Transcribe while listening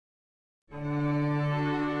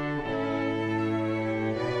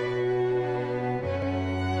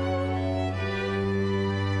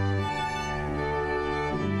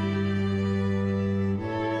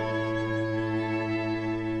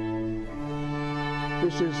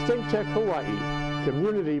This is ThinkTech Hawaii.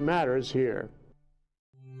 Community matters here.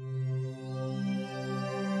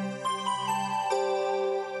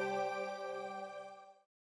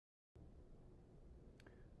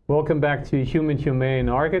 Welcome back to Humane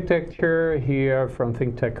Architecture here from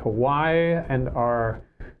ThinkTech Hawaii, and our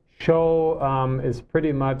show is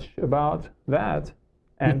pretty much about that.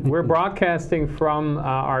 And we're broadcasting from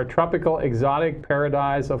our tropical exotic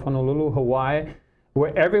paradise of Honolulu, Hawaii,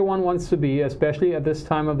 where everyone wants to be, especially at this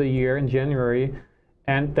time of the year in January.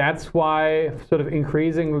 And that's why sort of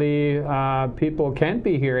increasingly people can't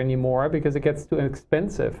be here anymore because it gets too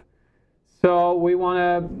expensive. So we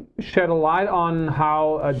want to shed a light on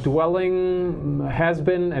how a dwelling has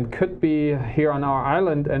been and could be here on our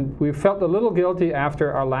island. And we felt a little guilty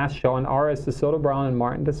after our last show, and ours is DeSoto and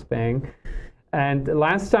Martin Despang. And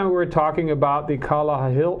last time we were talking about the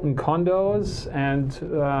Kalaha Hilton condos, and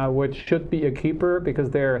which should be a keeper because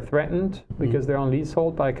they're threatened, because they're on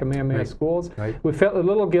leasehold by Kamehameha Schools. We felt a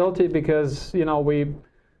little guilty because, you know,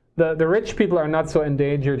 the rich people are not so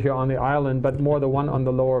endangered here on the island, but more the one on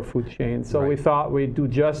the lower food chain. So we thought we'd do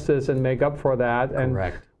justice and make up for that. And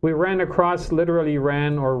we literally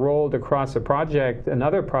ran or rolled across a project,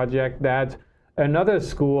 another project that another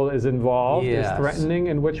school is involved, is threatening.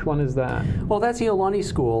 And which one is that? Well, that's Iolani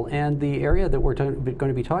School, and the area that we're going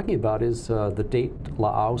to be talking about is the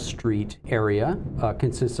Laau Street area.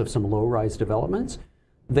 Consists of some low-rise developments.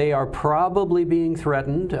 They are probably being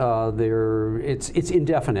threatened. It's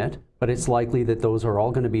indefinite, but it's likely that those are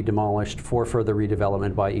all going to be demolished for further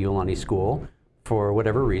redevelopment by Iolani School for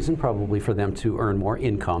whatever reason, probably for them to earn more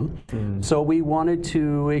income. So we wanted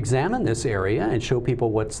to examine this area and show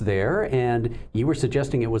people what's there. And you were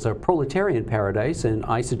suggesting it was a proletarian paradise, and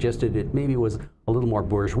I suggested it maybe was a little more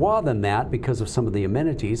bourgeois than that because of some of the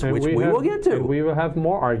amenities, which we will get to. We will have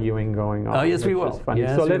more arguing going on. Oh, yes, we will.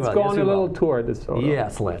 Yes, so let's go on a little tour of DeSoto.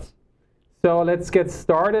 Yes, let's. So let's get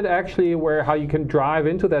started actually how you can drive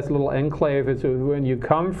into this little enclave. It's when you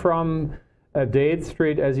come from Dade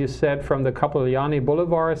Street, as you said, from the Kapuliani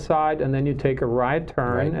Boulevard side, and then you take a right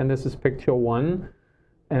turn, and this is picture one.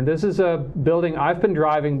 And this is a building I've been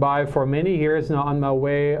driving by for many years now on my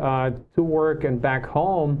way to work and back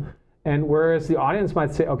home. And whereas the audience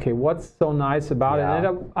might say, okay, what's so nice about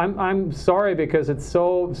it? And I'm sorry because it's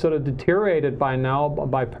so sort of deteriorated by now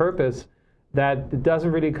by purpose that it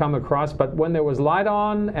doesn't really come across. But when there was light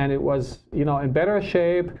on and it was, you know, in better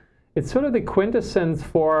shape, it's sort of the quintessence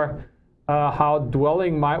for how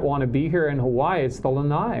dwelling might want to be here in Hawaii. It's the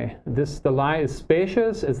lanai. The lanai is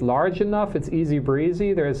spacious, it's large enough, it's easy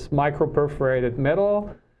breezy, there's micro-perforated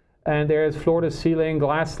metal, and there's floor-to-ceiling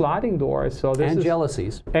glass sliding doors. So this is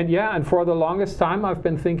jealousies. And yeah, and for the longest time I've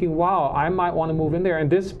been thinking, wow, I might want to move in there. And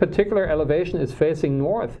this particular elevation is facing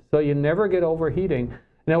north, so you never get overheating.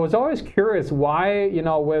 And I was always curious why, you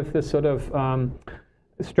know, with this sort of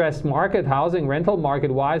stressed market, housing, rental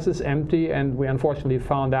market, why is this empty? And we unfortunately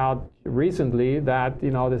found out recently that,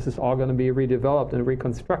 you know, this is all going to be redeveloped and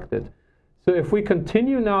reconstructed. So if we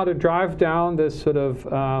continue now to drive down this sort of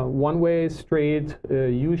one-way street,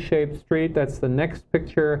 U-shaped street, that's the next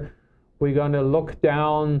picture, we're going to look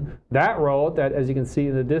down that road that, as you can see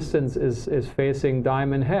in the distance, is facing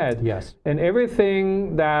Diamond Head. Yes. And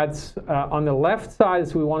everything that's on the left side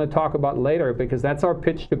is we want to talk about later because that's our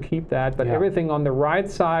pitch to keep that. But everything on the right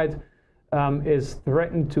side is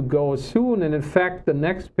threatened to go soon. And in fact, the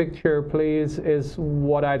next picture, please, is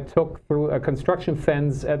what I took through a construction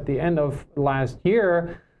fence at the end of last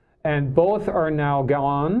year. And both are now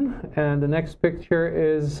gone. And the next picture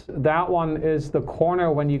is, that one is the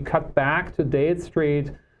corner when you cut back to Dade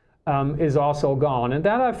Street is also gone. And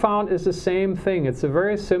that I found is the same thing. It's a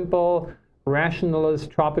very simple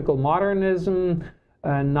rationalist tropical modernism,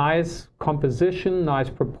 nice composition,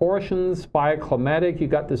 nice proportions, bioclimatic. You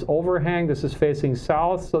got this overhang. This is facing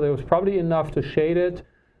south, so there was probably enough to shade it.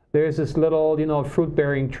 There's this little, you know,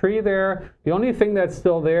 fruit-bearing tree there. The only thing that's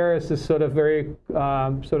still there is this sort of very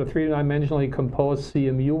sort of three-dimensionally composed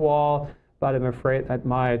CMU wall, but I'm afraid that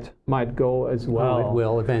might go as well. Oh, it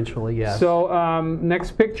will eventually, yes. So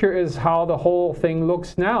next picture is how the whole thing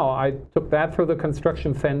looks now. I took that through the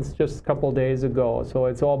construction fence just a couple days ago. So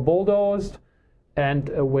it's all bulldozed and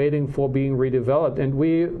waiting for being redeveloped. And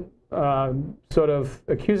we sort of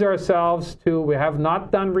accuse ourselves we have not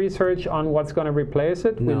done research on what's going to replace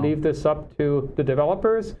it. We leave this up to the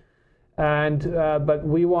developers, and but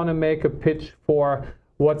we want to make a pitch for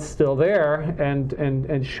what's still there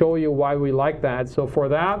and show you why we like that. So for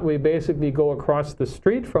that, we basically go across the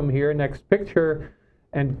street from here, next picture,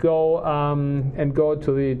 and go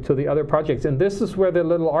to the other projects. And this is where the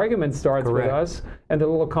little argument starts with us and the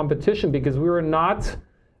little competition, because we were not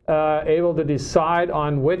able to decide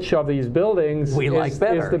on which of these buildings is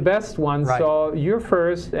the best one. Right. So you're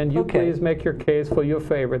first, and you Okay. please make your case for your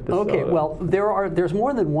favorite DeSoto. Okay, well, there's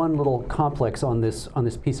more than one little complex on this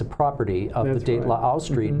piece of property of the date Laau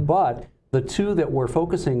Street, but the two that we're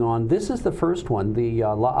focusing on, this is the first one, the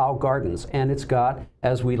Laau Gardens, and it's got,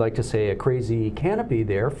 as we like to say, a crazy canopy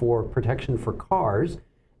there for protection for cars,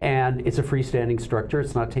 and it's a freestanding structure.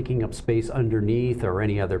 It's not taking up space underneath or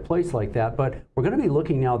any other place like that, but we're going to be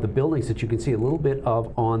looking now at the buildings that you can see a little bit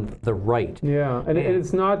of on the right. Yeah, and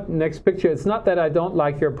it's not, next picture, it's not that I don't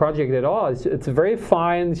like your project at all. It's a very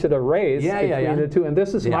fine sort of race between the two, and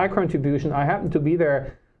this is my contribution. I happened to be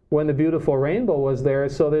there when the beautiful rainbow was there,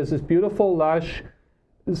 so there's this beautiful, lush,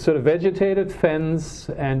 sort of vegetated fence,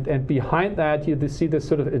 and behind that you see this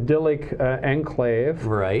sort of idyllic enclave.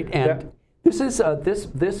 Right, and this is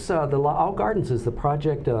the Laau Gardens is the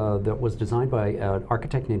project that was designed by an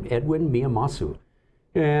architect named Edwin Miyamasu,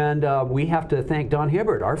 and we have to thank Don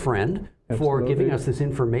Hibbert, our friend, for giving us this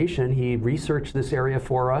information. He researched this area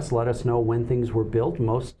for us, let us know when things were built.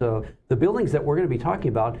 Most the buildings that we're going to be talking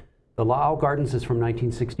about, the Laau Gardens is from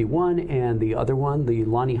 1961, and the other one, the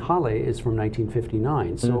Lani Hale, is from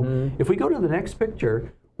 1959. So if we go to the next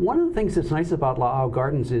picture, one of the things that's nice about Laau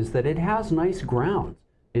Gardens is that it has nice grounds.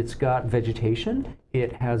 It's got vegetation,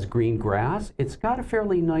 it has green grass, it's got a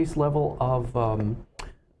fairly nice level of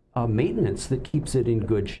maintenance that keeps it in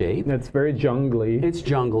good shape. It's very jungly. It's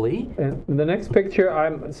jungly. And in the next picture,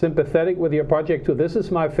 I'm sympathetic with your project too. This is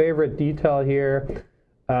my favorite detail here.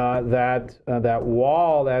 That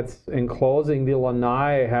wall that's enclosing the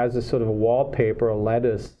lanai has a sort of wallpaper, a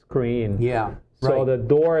lettuce screen. Yeah. So the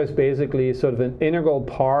door is basically sort of an integral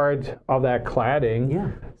part of that cladding. Yeah.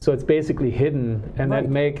 So it's basically hidden, and that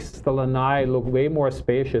makes the lanai look way more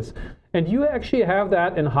spacious. And you actually have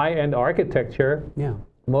that in high-end architecture. Yeah.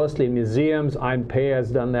 Mostly museums. Ein Pei has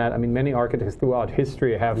done that. I mean, many architects throughout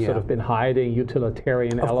history have sort of been hiding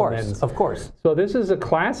utilitarian elements. Of course. So this is a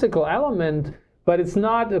classical element, but it's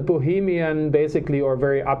not a bohemian, basically, or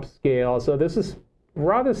very upscale. So this is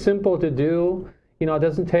rather simple to do. You know, it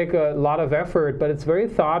doesn't take a lot of effort, but it's very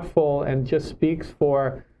thoughtful and just speaks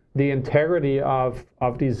for the integrity of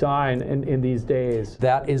design in these days.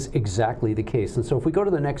 That is exactly the case. And so if we go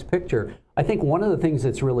to the next picture, I think one of the things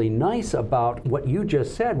that's really nice about what you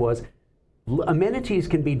just said was amenities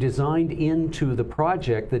can be designed into the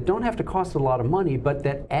project that don't have to cost a lot of money, but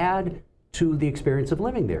that add to the experience of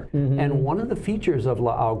living there. And one of the features of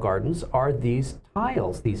Laau Gardens are these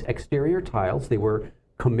tiles, these exterior tiles. They were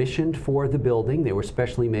commissioned for the building. They were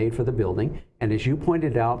specially made for the building. And as you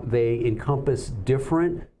pointed out, they encompass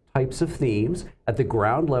different types of themes. At the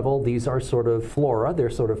ground level, these are sort of flora.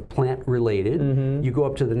 They're sort of plant related. You go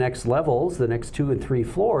up to the next levels, the next 2 and 3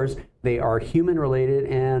 floors, they are human related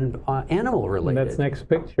and animal related. And that's next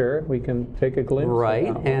picture. We can take a glimpse. Right.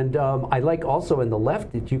 Of that And I like also in the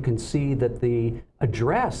left that you can see that the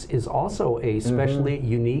address is also a specially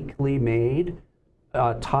uniquely made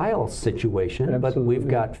tile situation. But we've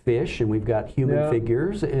got fish and we've got human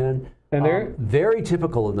figures, and they're very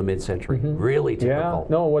typical of the mid-century. Really typical.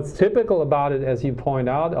 Yeah. No, what's typical about it, as you point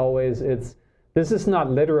out always, this is not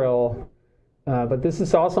literal, but this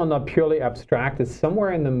is also not purely abstract. It's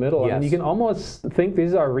somewhere in the middle. Yes. I mean, you can almost think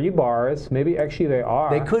these are rebars. Maybe actually they are.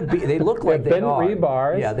 They could be. They look like they are.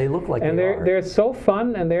 Rebars. Yeah, they look like and they are. They're so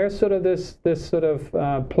fun, and they're sort of this sort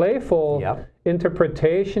of playful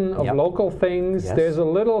interpretation of local things. There's a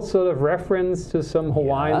little sort of reference to some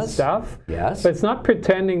Hawaiian stuff. But it's not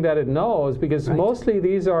pretending that it knows, because mostly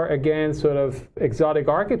these are, again, sort of exotic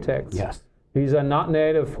architects. These are not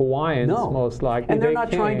native Hawaiians, most likely. And they're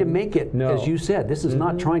not trying to make it, as you said, this is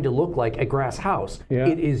not trying to look like a grass house.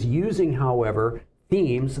 It is using, however,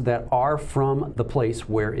 themes that are from the place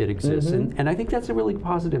where it exists. And I think that's a really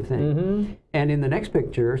positive thing. And in the next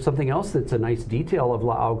picture, something else that's a nice detail of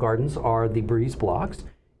Laau Gardens are the breeze blocks.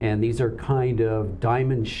 And these are kind of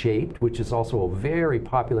diamond shaped, which is also a very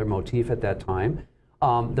popular motif at that time.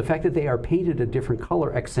 The fact that they are painted a different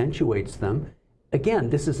color accentuates them. Again,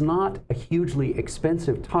 this is not a hugely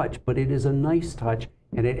expensive touch, but it is a nice touch,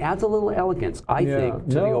 and it adds a little elegance, I think,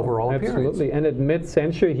 to the overall appearance. Absolutely. And at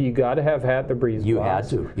mid-century, you got to have had the breeze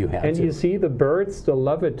blocks. You had to. And you see the birds still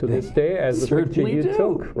love it to this day, as the picture you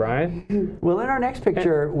took, right? Well, in our next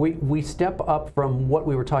picture, we step up from what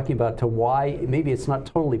we were talking about to why maybe it's not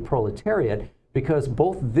totally proletariat, because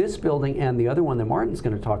both this building and the other one that Martin's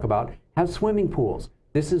going to talk about have swimming pools.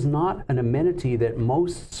 This is not an amenity that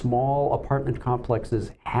most small apartment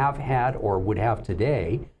complexes have had or would have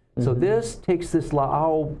today. So this takes this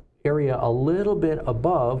Laau area a little bit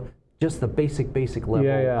above just the basic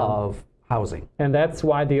level of housing. And that's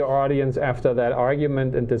why the audience, after that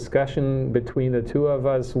argument and discussion between the two of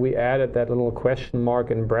us, we added that little question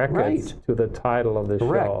mark in brackets to the title of the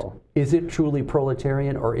show. Is it truly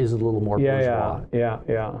proletarian, or is it a little more bourgeois?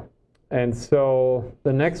 Yeah. And so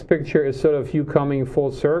the next picture is sort of you coming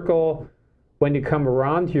full circle. When you come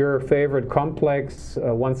around your favorite complex,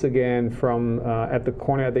 once again from at the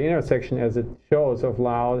corner, at the intersection, as it shows, of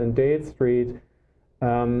Laau and Dade Street,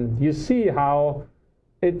 you see how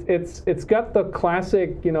it's got the classic,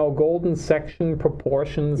 you know, golden section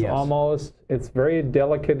proportions almost. It's very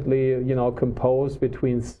delicately, you know, composed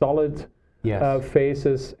between solid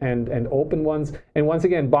faces and open ones. And once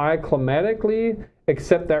again, bioclimatically,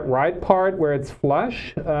 except that right part where it's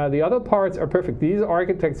flush, the other parts are perfect. These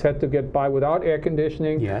architects had to get by without air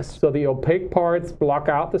conditioning. So the opaque parts block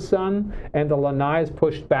out the sun, and the lanai is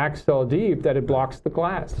pushed back so deep that it blocks the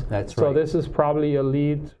glass. That's right. So this is probably a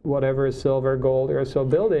LEED, whatever, silver, gold, or so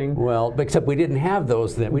building. Well, except we didn't have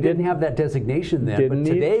those then. We didn't have that designation then. But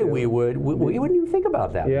today we would. We wouldn't even think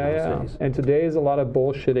about that in those days. And today is a lot of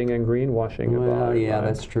bullshitting and greenwashing about it. Yeah,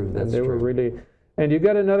 that's true. That's true. Were really. And you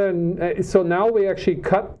got another, so now we actually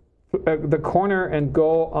cut the corner and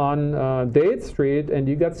go on Dade Street, and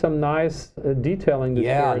you got some nice detailing.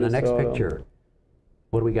 Yeah, in the next picture.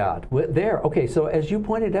 What do we got? There, okay, so as you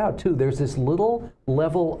pointed out too, there's this little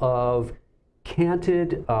level of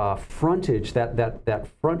canted frontage, that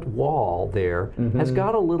front wall there has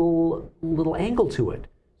got a little angle to it.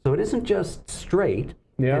 So it isn't just straight.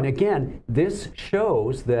 And again, this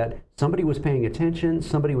shows that somebody was paying attention,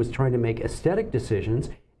 somebody was trying to make aesthetic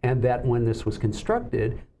decisions, and that when this was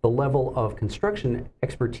constructed, the level of construction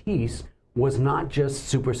expertise was not just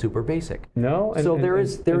super basic. No. So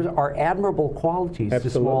there are admirable qualities to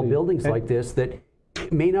small buildings like this that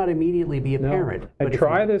may not immediately be apparent. And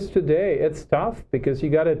try this today. It's tough because you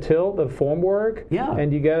got to tilt the formwork,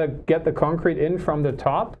 and you got to get the concrete in from the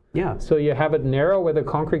top. So you have it narrow where the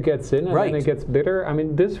concrete gets in, and then it gets bitter. I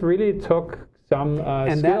mean, this really took some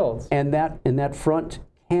skills. And that front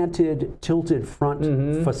canted, tilted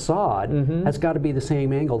front facade has got to be the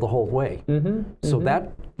same angle the whole way. So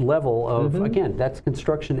that level of again, that's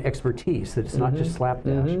construction expertise. That it's not just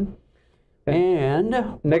slapdash.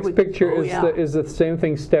 And next picture is the same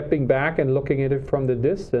thing, stepping back and looking at it from the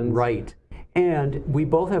distance. Right. And we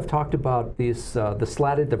both have talked about these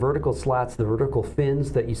the vertical slats, the vertical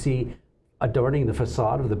fins that you see adorning the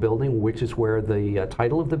facade of the building, which is where the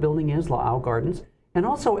title of the building is, Laau Gardens. And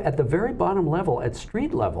also at the very bottom level, at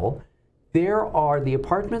street level, the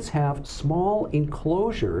apartments have small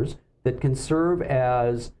enclosures that can serve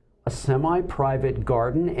as a semi-private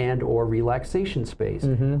garden and or relaxation space.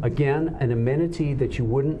 Again, an amenity that you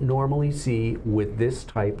wouldn't normally see with this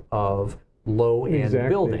type of low-end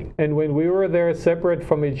building. And when we were there separate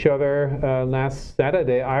from each other last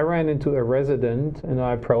Saturday, I ran into a resident and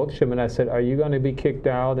I approached him and I said, "Are you going to be kicked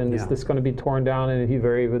out, and is this going to be torn down?" And he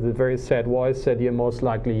with a very sad voice said, "Yeah, most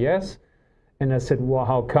likely yes." And I said, "Well,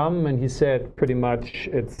 how come?" And he said, pretty much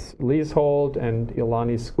it's leasehold and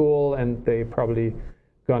Iolani School, and they probably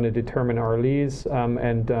going to determine our lease.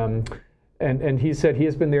 And he said he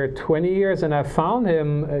has been there 20 years, and I found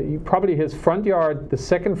him, probably his front yard, the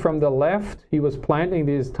second from the left, he was planting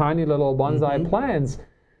these tiny little bonsai plants.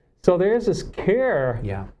 So there's this care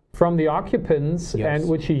from the occupants, and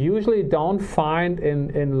which you usually don't find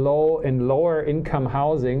in lower income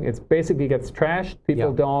housing. It's basically gets trashed.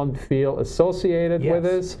 People don't feel associated with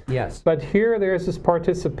this. But here there's this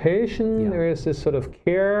participation, there is this sort of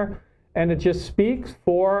care, and it just speaks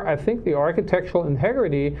for, I think, the architectural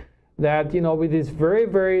integrity that, you know, with these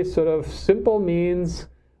very sort of simple means,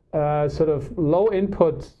 sort of low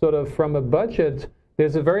input, sort of from a budget,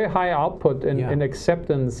 there's a very high output in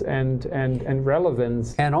acceptance and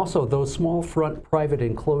relevance. And also those small front private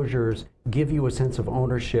enclosures give you a sense of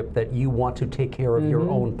ownership that you want to take care of your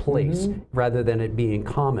own place rather than it being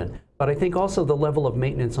common. But I think also the level of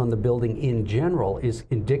maintenance on the building in general is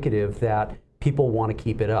indicative that people want to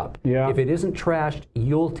keep it up. If it isn't trashed,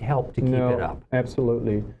 you'll help to keep it up.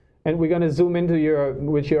 Absolutely. And we're going to zoom into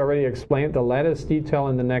which you already explained, the lattice detail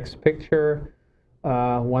in the next picture.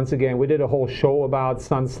 Once again, we did a whole show about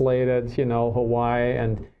sun-slated, you know, Hawaii,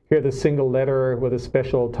 and here the single letter with a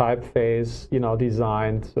special typeface, you know,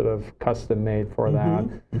 designed, sort of custom made for that.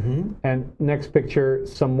 And next picture,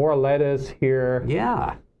 some more lattice here.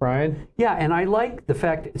 Right? Yeah, and I like the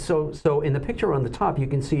fact, so in the picture on the top, you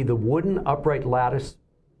can see the wooden upright lattice,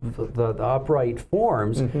 the upright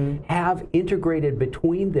forms have integrated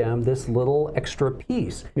between them this little extra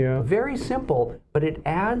piece. Very simple, but it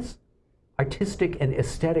adds, artistic and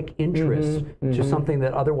aesthetic interest to something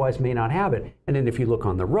that otherwise may not have it. And then if you look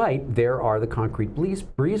on the right, there are the concrete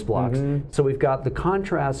breeze blocks. So we've got the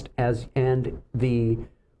contrast and the,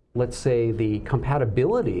 let's say, the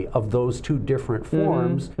compatibility of those two different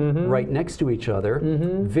forms right next to each other.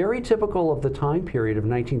 Very typical of the time period of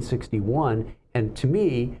 1961. And to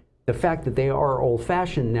me, the fact that they are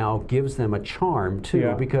old-fashioned now gives them a charm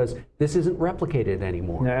too, because this isn't replicated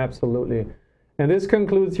anymore. Yeah, absolutely. And this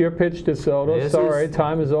concludes your pitch, DeSoto. Sorry,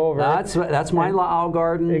 time is over. That's my Laau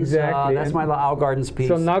Gardens. Exactly. That's my Laau Gardens piece.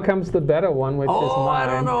 So now comes the better one, which is mine.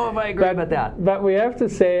 I don't know if I agree with that. But we have to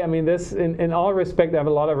say, I mean, this, in all respect, I have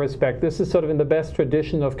a lot of respect. This is sort of in the best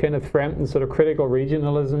tradition of Kenneth Frampton's sort of critical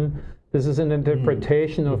regionalism. This is an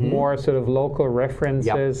interpretation of more sort of local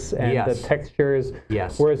references and the textures.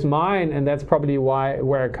 Whereas mine, and that's probably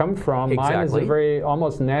where I come from, mine is a very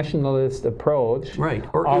almost nationalist approach. Right,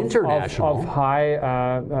 or international. Of high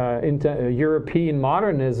European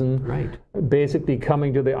modernism basically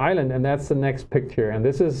coming to the island. And that's the next picture. And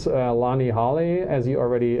this is Lonnie Holley, as you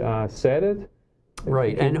already said it.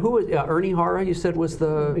 Right, and who is Ernie Hara? You said was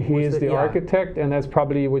the he is the architect, and that's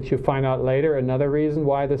probably what you find out later. Another reason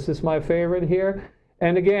why this is my favorite here.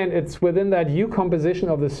 And again, it's within that U composition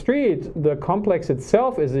of the street. The complex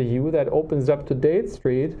itself is a U that opens up to Date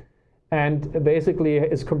Street, and basically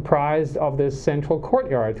is comprised of this central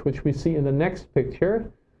courtyard, which we see in the next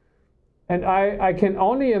picture. And I can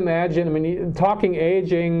only imagine, I mean, talking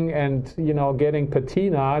aging and, you know, getting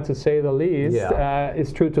patina, to say the least,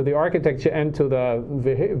 is true to the architecture and to the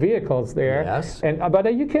vehicles there.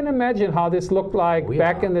 But you can imagine how this looked like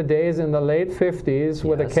back in the days in the late 50s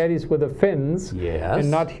with the caddies with the fins, and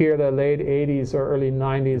not here the late 80s or early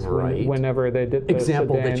 90s whenever they did the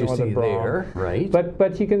example sedan that you or see the Brougham. there,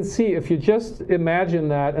 But you can see, if you just imagine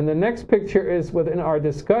that, and the next picture is within our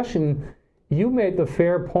discussion. You made the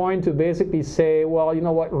fair point to basically say, well, you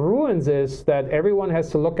know, what ruins is that everyone has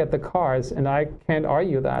to look at the cars, and I can't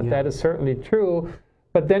argue that. That is certainly true.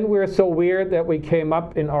 But then we're so weird that we came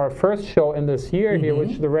up in our first show in this year here,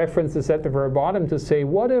 which the reference is at the very bottom, to say,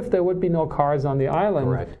 what if there would be no cars on the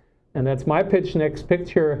island? And that's my pitch next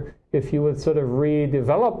picture. If you would sort of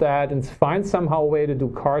redevelop that and find somehow a way to do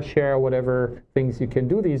car share, whatever things you can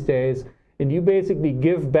do these days, and you basically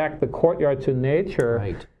give back the courtyard to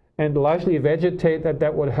nature, and largely vegetate,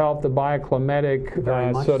 that would help the bioclimatic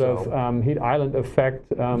sort of heat island effect,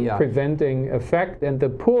 preventing effect. And the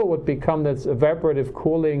pool would become this evaporative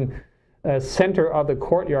cooling center of the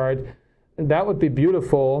courtyard. And that would be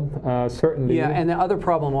beautiful, certainly. Yeah, and the other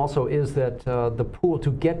problem also is that the pool,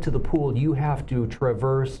 to get to the pool, you have to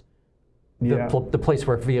traverse the place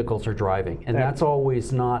where vehicles are driving, and that's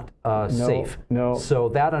always not safe.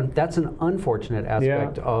 So that's an unfortunate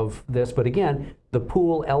aspect of this. But again, the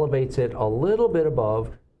pool elevates it a little bit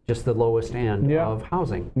above just the lowest end of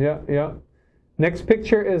housing. Next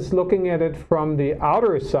picture is looking at it from the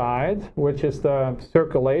outer side, which is the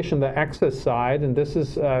circulation, the access side, and this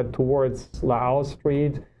is towards Laau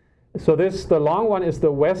Street. So the long one is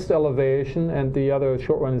the west elevation, and the other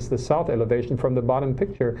short one is the south elevation from the bottom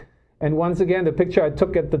picture. And once again, the picture I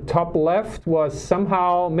took at the top left was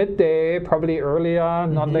somehow midday, probably earlier,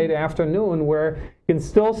 not late afternoon, where you can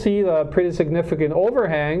still see the pretty significant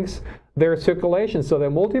overhangs, their circulation. So they're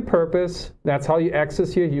multi-purpose. That's how you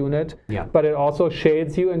access your unit. But it also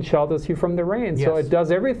shades you and shelters you from the rain. So it does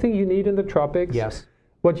everything you need in the tropics.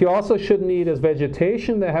 What you also should need is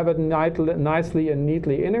vegetation. They have it nicely and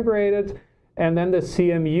neatly integrated. And then the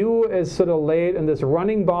CMU is sort of laid in this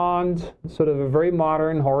running bond, sort of a very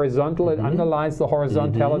modern horizontal. It underlines the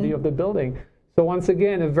horizontality of the building. So once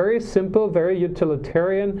again, a very simple, very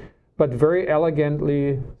utilitarian, but very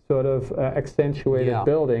elegantly sort of accentuated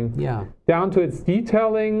building. Down to its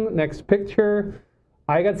detailing, next picture.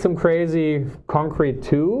 I got some crazy concrete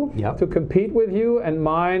too to compete with you, and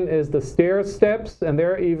mine is the stair steps, and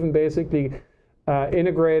they're even basically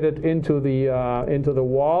integrated into the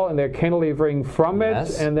wall, and they're cantilevering from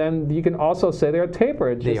it, and then you can also say they're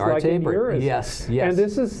tapered, just like in yours. And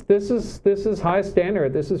this is high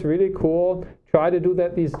standard. This is really cool. Try to do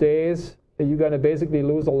that these days. You're going to basically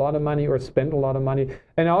lose a lot of money or spend a lot of money.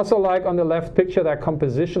 And also, like on the left picture, that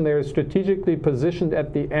composition there is strategically positioned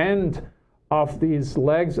at the end of these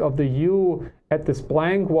legs of the U at this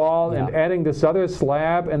blank wall, and adding this other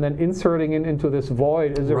slab and then inserting it into this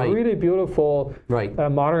void is a really beautiful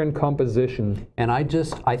modern composition. And I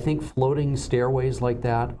think floating stairways like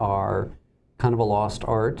that are kind of a lost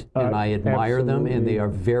art, and I admire them, and they are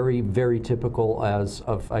very, very typical, as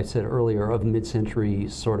I said earlier, of mid-century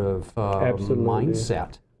sort of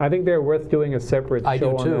mindset. I think they're worth doing a separate I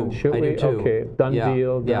show do too. on them. Should I we? do too. Okay, done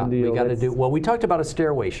deal. Done deal. We got to do. Well, we talked about a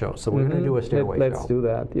stairway show, so we're going to do a stairway show. Let's do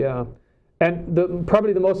that. Yeah. And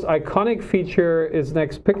probably the most iconic feature is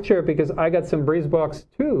next picture, because I got some breeze blocks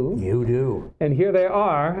too. You do. And here they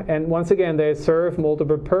are. And once again, they serve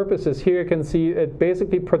multiple purposes. Here you can see it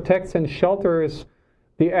basically protects and shelters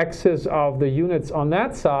the access of the units on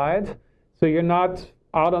that side, so you're not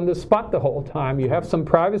out on the spot the whole time. You have some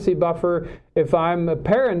privacy buffer. If I'm a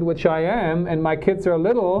parent, which I am, and my kids are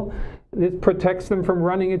little, it protects them from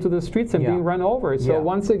running into the streets and being run over. So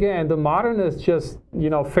once again, the modernists just,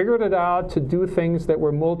 figured it out to do things that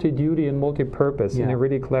were multi-duty and multi-purpose in a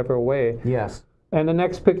really clever way. Yes. And the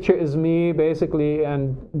next picture is me basically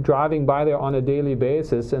and driving by there on a daily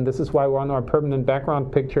basis. And this is why we're on our permanent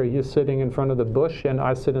background picture. You're sitting in front of the bush and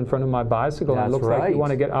I sit in front of my bicycle. That's and it looks like you want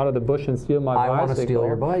to get out of the bush and steal my bicycle. I want to steal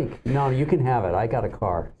your bike. No, you can have it. I got a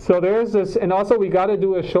car. So there's this, and also we got to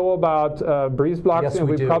do a show about breeze blocks. Yes, and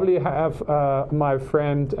we do. probably have my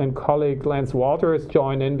friend and colleague Lance Walters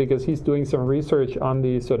join in, because he's doing some research on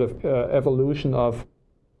the sort of evolution of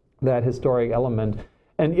that historic element.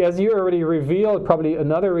 And as you already revealed, probably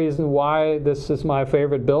another reason why this is my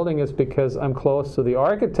favorite building is because I'm close to the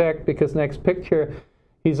architect, because next picture,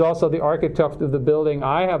 he's also the architect of the building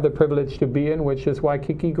I have the privilege to be in, which is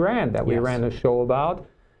Waikiki Grand, that we ran a show about.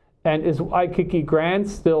 And is Waikiki Grand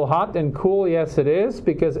still hot and cool? Yes, it is,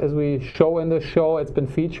 because as we show in the show, it's been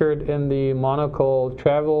featured in the Monocle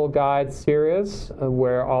Travel Guide series,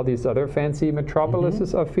 where all these other fancy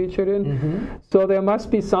metropolises are featured in. So there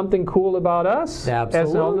must be something cool about us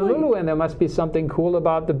as Honolulu, and there must be something cool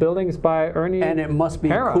about the buildings by Ernie. And it must be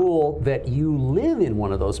cool that you live in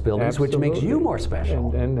one of those buildings, which makes you more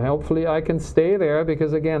special. And hopefully I can stay there,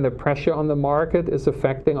 because again, the pressure on the market is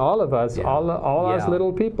affecting all of us, all us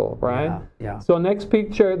little people. Right? Yeah. So next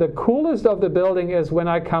picture, the coolest of the building is when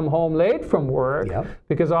I come home late from work,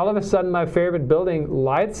 because all of a sudden my favorite building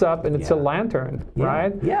lights up and it's a lantern,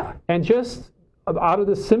 right? Yeah. And just out of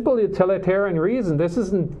the simple utilitarian reason, this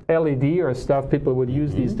isn't LED or stuff people would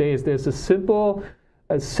use these days. There's a simple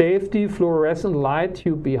safety fluorescent light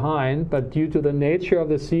tube behind, but due to the nature of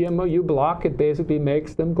the CMU block, it basically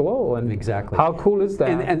makes them glow. And how cool is that?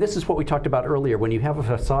 And this is what we talked about earlier. When you have a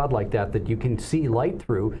facade like that you can see light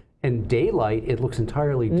through, in daylight it looks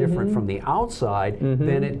entirely different from the outside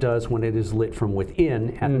than it does when it is lit from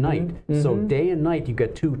within at night. So day and night you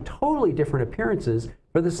get two totally different appearances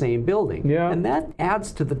for the same building. And that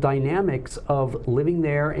adds to the dynamics of living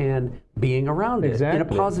there and being around it in a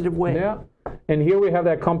positive way. And here we have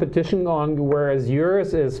that competition on, whereas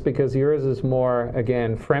yours is, because yours is more,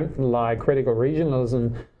 again, Frampton-like critical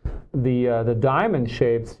regionalism, the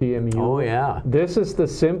diamond-shaped CMU. Oh, yeah. This is the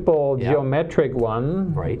simple geometric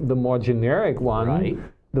one, the more generic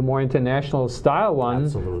one, the more international style one.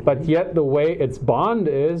 Absolutely. But yet the way its bond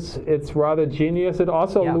is, it's rather genius. It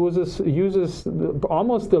also uses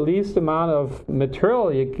almost the least amount of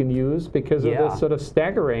material you can use because of this sort of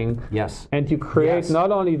staggering. And you create not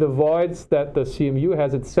only the voids that the CMU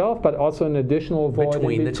has itself, but also an additional void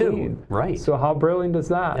between in between. The two. So how brilliant is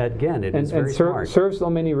that? Again, it is very smart. Serves so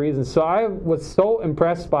many reasons. So I was so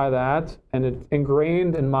impressed by that, and it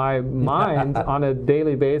ingrained in my mind on a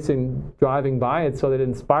daily basis driving by it, so that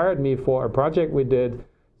it inspired me for a project we did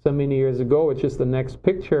so many years ago, which is the next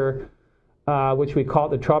picture, which we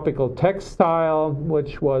called the Tropical Textile,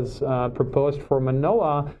 which was proposed for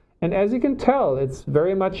Manoa. And as you can tell, it's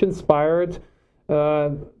very much inspired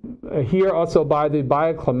here also by the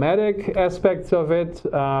bioclimatic aspects of it,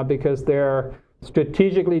 because they're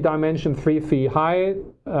strategically dimensioned 3 feet high,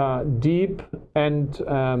 deep, and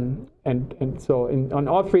so on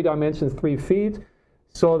all 3 dimensions 3 feet.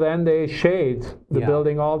 So then they shade the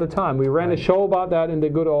building all the time. We ran a show about that in the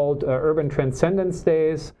good old Urban Transcendence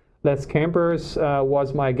days. Les Campers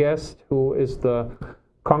was my guest, who is the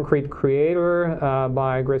concrete creator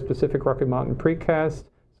by Great Pacific Rocky Mountain Precast.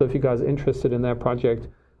 So if you guys are interested in that project,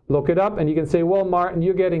 look it up. And you can say, well, Martin,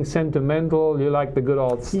 you're getting sentimental. You like the good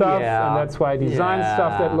old stuff. And that's why I design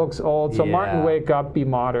stuff that looks old. So Martin, wake up, be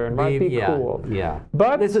modern, be cool.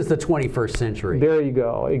 But this is the 21st century. There you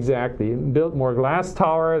go. Exactly. Built more glass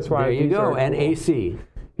towers. Right? There you go. And cool. AC.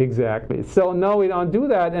 Exactly. So no, we don't do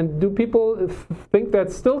that. And do people think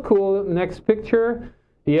that's still cool? Next picture.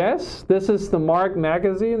 Yes, this is the Mark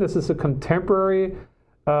magazine. This is a contemporary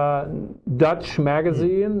Dutch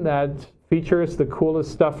magazine that features the coolest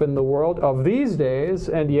stuff in the world of these days.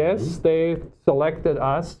 And yes, they selected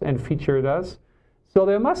us and featured us. So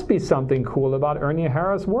there must be something cool about Ernie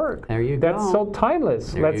Harrah's work. There you go. That's so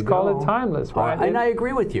timeless. Let's call it timeless, right? And I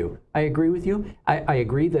agree with you. I agree with you. I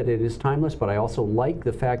agree that it is timeless, but I also like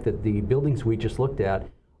the fact that the buildings we just looked at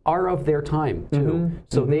are of their time too.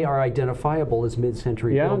 So they are identifiable as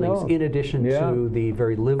mid-century buildings in addition to the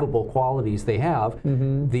very livable qualities they have.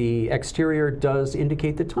 The exterior does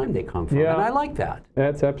indicate the time they come from, and I like that.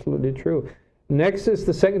 That's absolutely true. Next is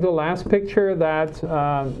the second to last picture that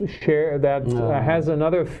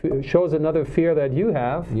shows another fear that you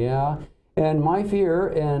have. Yeah. And my fear,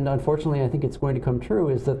 and unfortunately I think it's going to come true,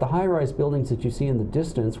 is that the high-rise buildings that you see in the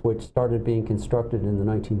distance, which started being constructed in the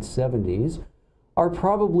 1970s, are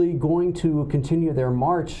probably going to continue their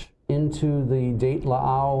march into the Date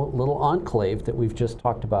Laau little enclave that we've just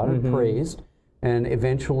talked about and praised. And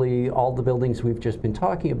eventually all the buildings we've just been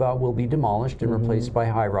talking about will be demolished and replaced by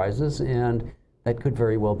high-rises, and that could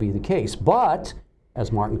very well be the case. But,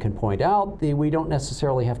 as Martin can point out, we don't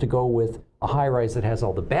necessarily have to go with a high-rise that has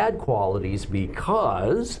all the bad qualities,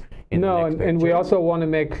 because and we also want to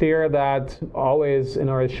make clear that always in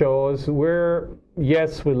our shows,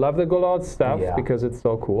 yes, we love the Goulart stuff because it's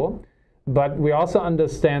so cool, but we also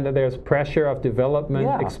understand that there's pressure of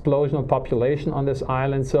development, explosion of population on this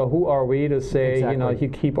island. So who are we to say, you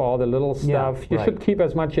keep all the little stuff. You should keep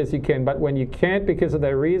as much as you can, but when you can't because of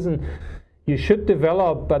that reason, you should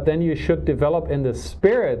develop, but then you should develop in the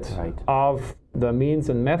spirit of the means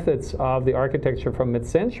and methods of the architecture from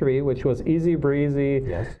mid-century, which was easy breezy,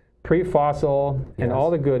 pre-fossil, and all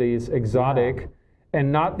the goodies, exotic,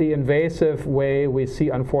 and not the invasive way we see,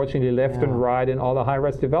 unfortunately, left and right in all the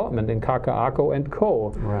high-rise development in Kaka'ako and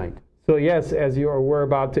Co. Right. So yes, as you were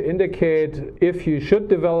about to indicate, if you should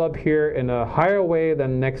develop here in a higher way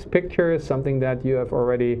than next picture, something that you have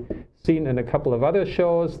already seen in a couple of other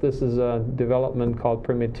shows. This is a development called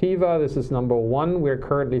Primitiva. This is number 1. We're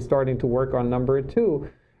currently starting to work on number 2.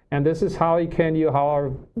 And this is how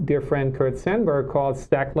our dear friend Kurt Sandberg called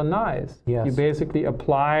stack lanais. Yes. You basically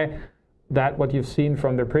apply what you've seen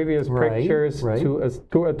from the previous pictures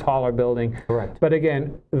to a taller building. Correct. But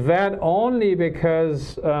again, that only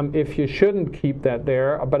because if you shouldn't keep that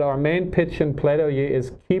there, but our main pitch and plaidoyer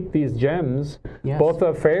is keep these gems. Both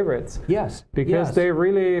are favorites. Yes. Because they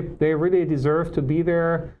really deserve to be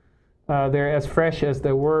there. They're as fresh as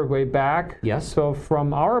they were way back. Yes. So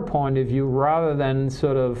from our point of view, rather than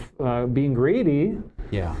sort of being greedy,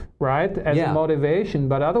 right, as a motivation,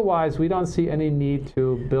 but otherwise we don't see any need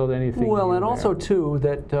to build anything. Well, and also too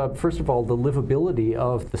that first of all, the livability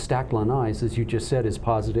of the stacked lanais, as you just said, is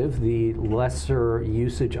positive. The lesser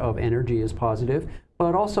usage of energy is positive.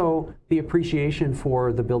 But also the appreciation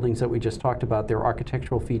for the buildings that we just talked about, their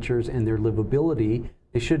architectural features and their livability.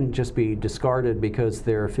 They shouldn't just be discarded because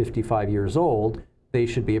they're 55 years old. They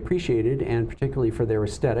should be appreciated, and particularly for their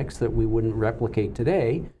aesthetics that we wouldn't replicate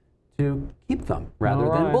today, to keep them rather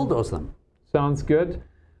than bulldoze them. Sounds good.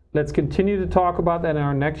 Let's continue to talk about that in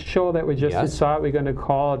our next show that we just decided we're going to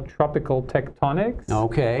call Tropical Tectonics.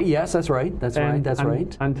 Okay, yes, that's right. That's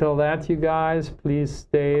right. Until that, you guys, please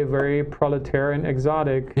stay very proletarian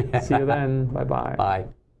exotic. See you then. Bye-bye. Bye.